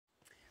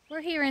We're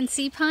here in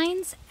Sea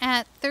Pines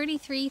at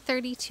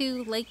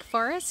 3332 Lake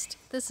Forest.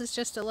 This is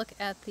just a look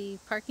at the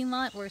parking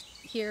lot. We're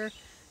here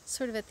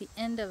sort of at the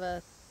end of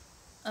a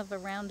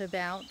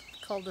roundabout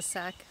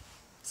cul-de-sac,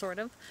 sort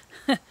of.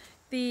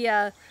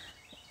 The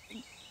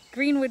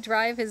Greenwood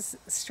Drive is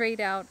straight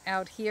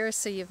out here,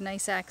 so you have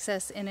nice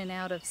access in and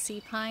out of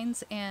Sea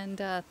Pines. And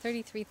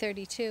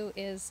 3332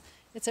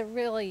 it's a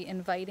really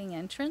inviting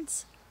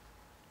entrance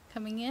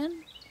coming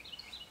in.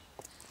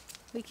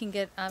 We can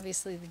get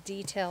obviously the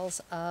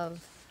details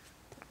of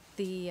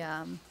the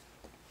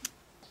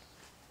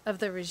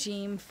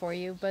regime for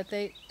you, but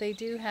they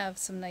do have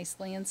some nice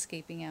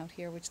landscaping out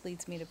here, which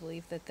leads me to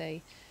believe that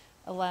they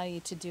allow you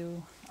to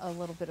do a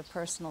little bit of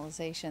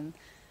personalization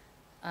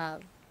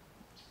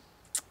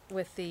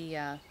with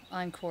the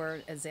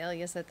Encore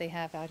azaleas that they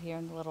have out here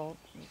and the little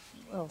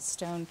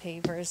stone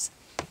pavers.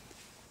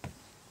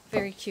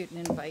 Very cute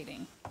and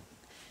inviting.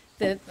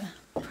 The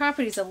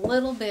property's a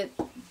little bit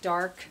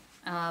dark.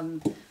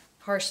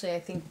 Partially, I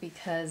think,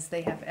 because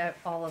they have a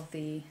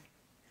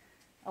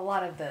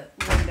lot of the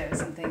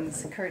windows and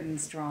things,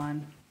 curtains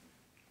drawn.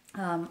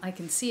 I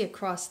can see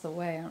across the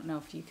way, I don't know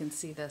if you can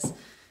see this,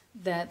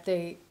 that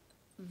they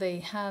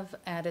have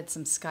added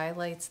some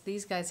skylights.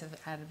 These guys have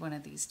added one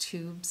of these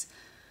tubes.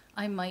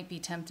 I might be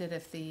tempted,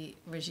 if the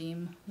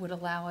regime would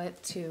allow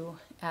it, to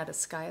add a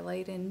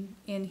skylight in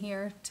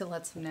here to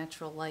let some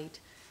natural light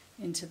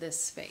into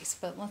this space.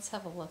 But let's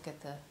have a look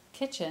at the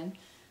kitchen.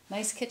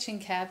 Nice kitchen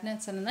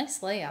cabinets and a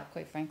nice layout,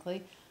 quite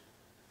frankly,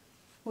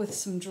 with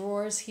some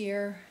drawers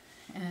here,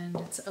 and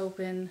it's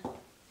open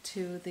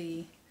to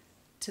the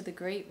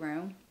great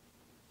room,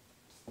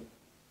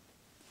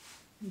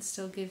 and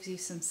still gives you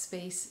some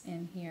space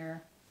in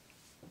here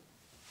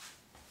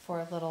for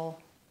a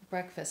little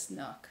breakfast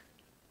nook.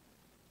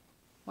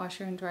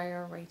 Washer and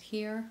dryer right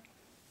here,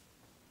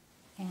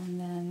 and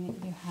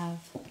then you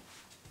have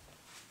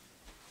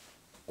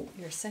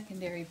your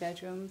secondary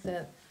bedroom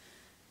that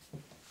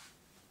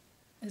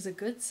is a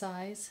good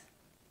size.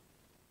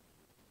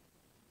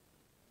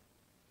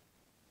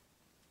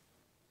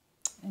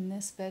 And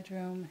this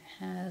bedroom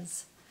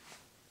has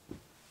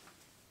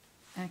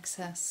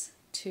access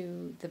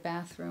to the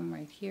bathroom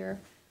right here,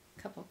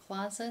 a couple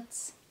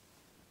closets,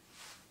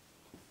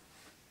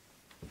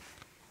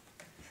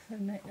 a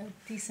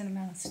decent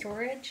amount of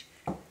storage,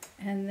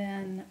 and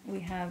then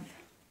we have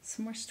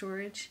some more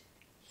storage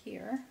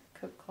here,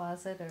 coat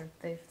closet, or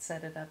they've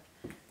set it up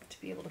to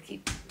be able to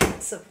keep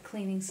some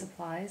cleaning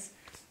supplies.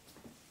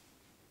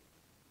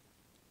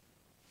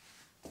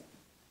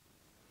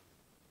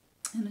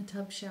 And a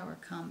tub shower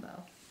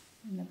combo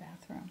in the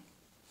bathroom.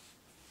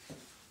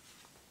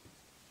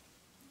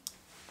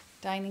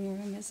 Dining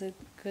room is a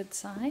good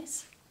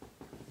size.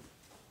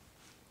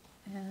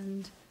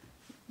 And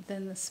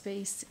then the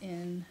space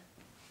in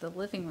the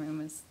living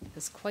room is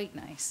quite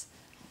nice,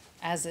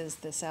 as is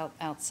this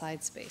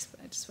outside space. But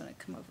I just want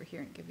to come over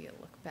here and give you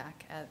a look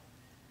back at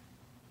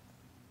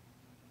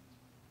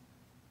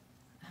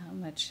how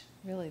much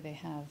really they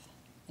have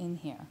in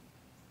here.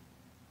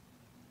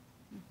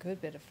 A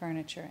good bit of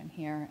furniture in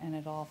here, and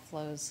it all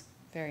flows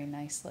very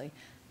nicely.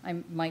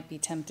 I might be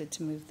tempted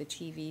to move the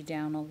TV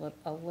down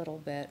a little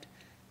bit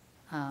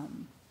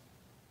and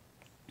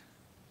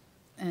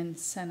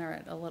center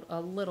it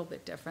a little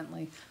bit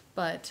differently,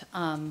 but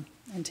and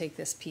take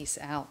this piece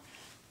out.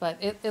 But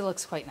it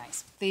looks quite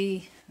nice.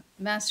 The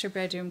master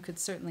bedroom could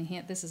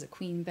certainly this is a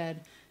queen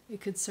bed.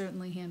 It could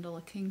certainly handle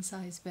a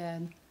king-size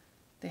bed.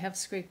 They have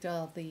scraped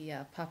all the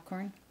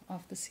popcorn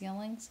off the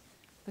ceilings.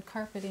 The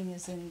carpeting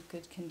is in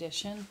good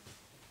condition.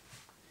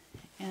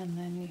 And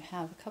then you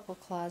have a couple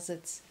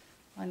closets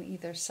on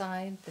either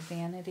side, the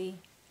vanity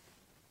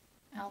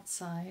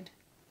outside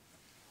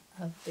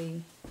of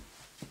the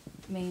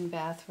main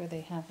bath, where they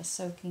have a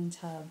soaking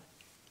tub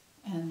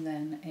and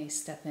then a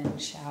step-in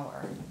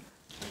shower.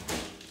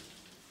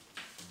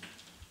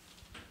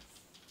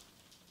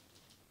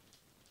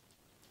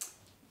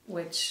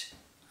 Which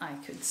I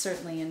could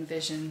certainly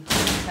envision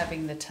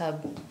having the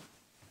tub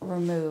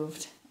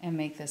removed and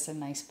make this a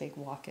nice big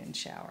walk-in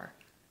shower.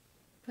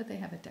 But they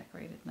have it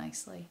decorated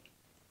nicely,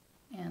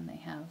 and they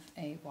have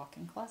a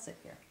walk-in closet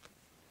here.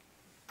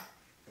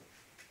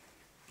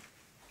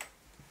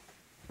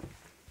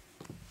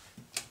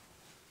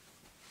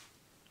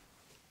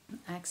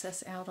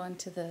 Access out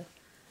onto the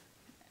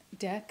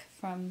deck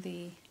from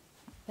the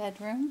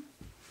bedroom.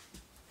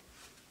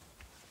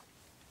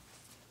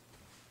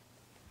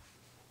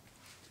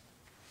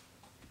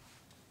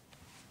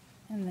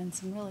 And then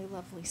some really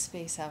lovely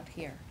space out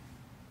here.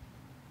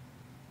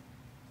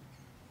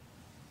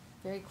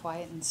 Very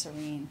quiet and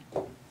serene,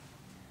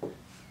 with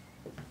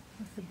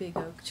the big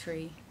oak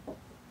tree.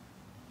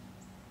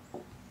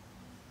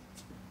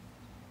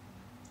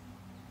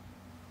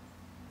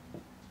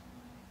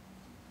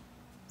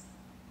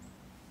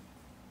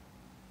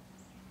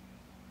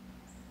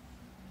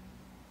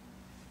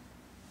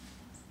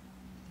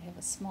 They have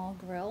a small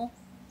grill.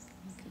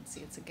 You can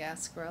see it's a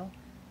gas grill.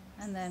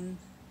 And then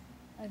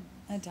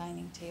a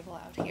dining table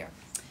out here.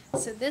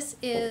 So this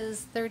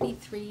is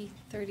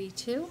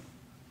 3332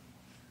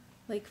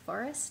 Lake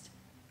Forest.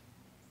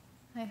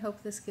 I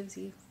hope this gives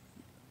you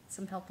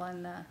some help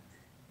on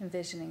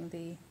envisioning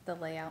the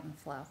layout and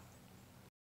flow.